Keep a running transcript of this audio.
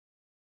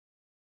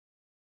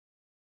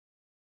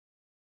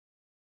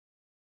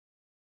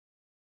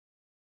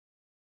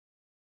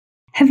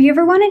Have you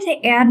ever wanted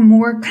to add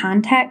more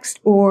context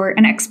or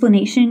an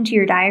explanation to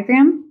your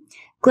diagram?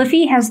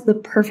 Gliffy has the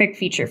perfect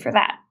feature for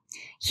that.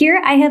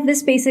 Here I have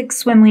this basic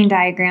swim lane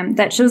diagram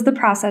that shows the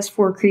process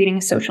for creating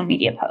a social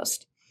media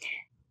post.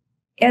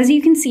 As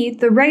you can see,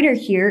 the writer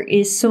here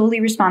is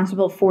solely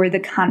responsible for the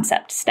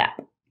concept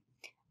step.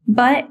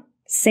 But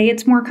say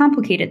it's more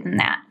complicated than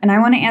that, and I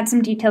want to add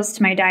some details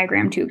to my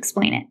diagram to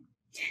explain it.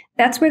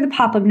 That's where the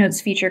pop-up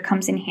notes feature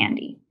comes in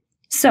handy.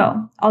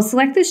 So I'll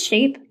select this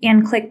shape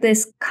and click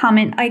this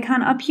comment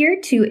icon up here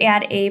to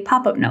add a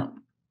pop-up note.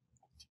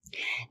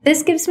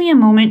 This gives me a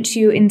moment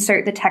to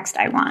insert the text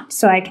I want.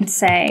 So I can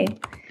say,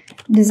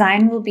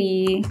 design will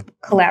be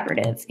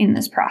collaborative in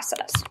this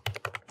process,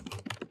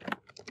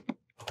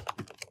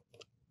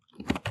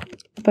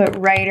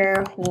 but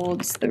writer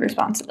holds the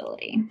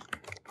responsibility.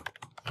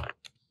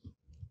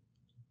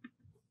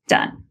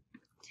 Done.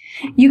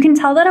 You can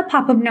tell that a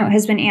pop-up note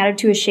has been added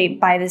to a shape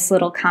by this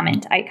little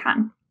comment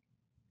icon.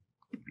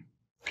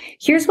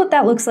 Here's what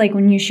that looks like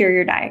when you share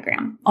your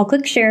diagram. I'll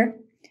click share.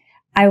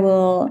 I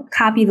will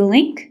copy the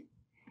link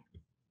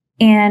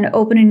and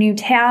open a new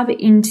tab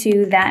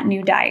into that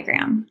new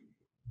diagram.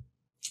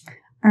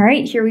 All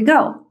right, here we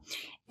go.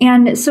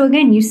 And so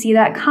again, you see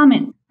that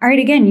comment. All right,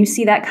 again, you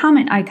see that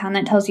comment icon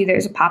that tells you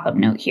there's a pop-up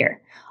note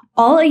here.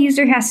 All a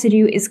user has to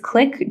do is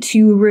click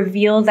to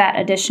reveal that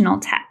additional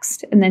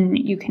text, and then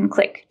you can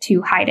click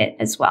to hide it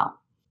as well.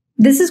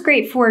 This is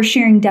great for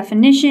sharing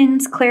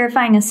definitions,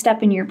 clarifying a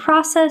step in your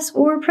process,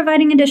 or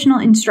providing additional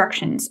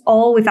instructions,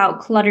 all without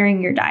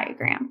cluttering your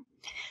diagram.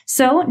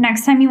 So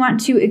next time you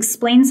want to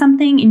explain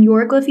something in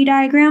your Gliffy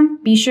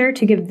diagram, be sure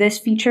to give this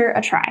feature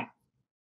a try.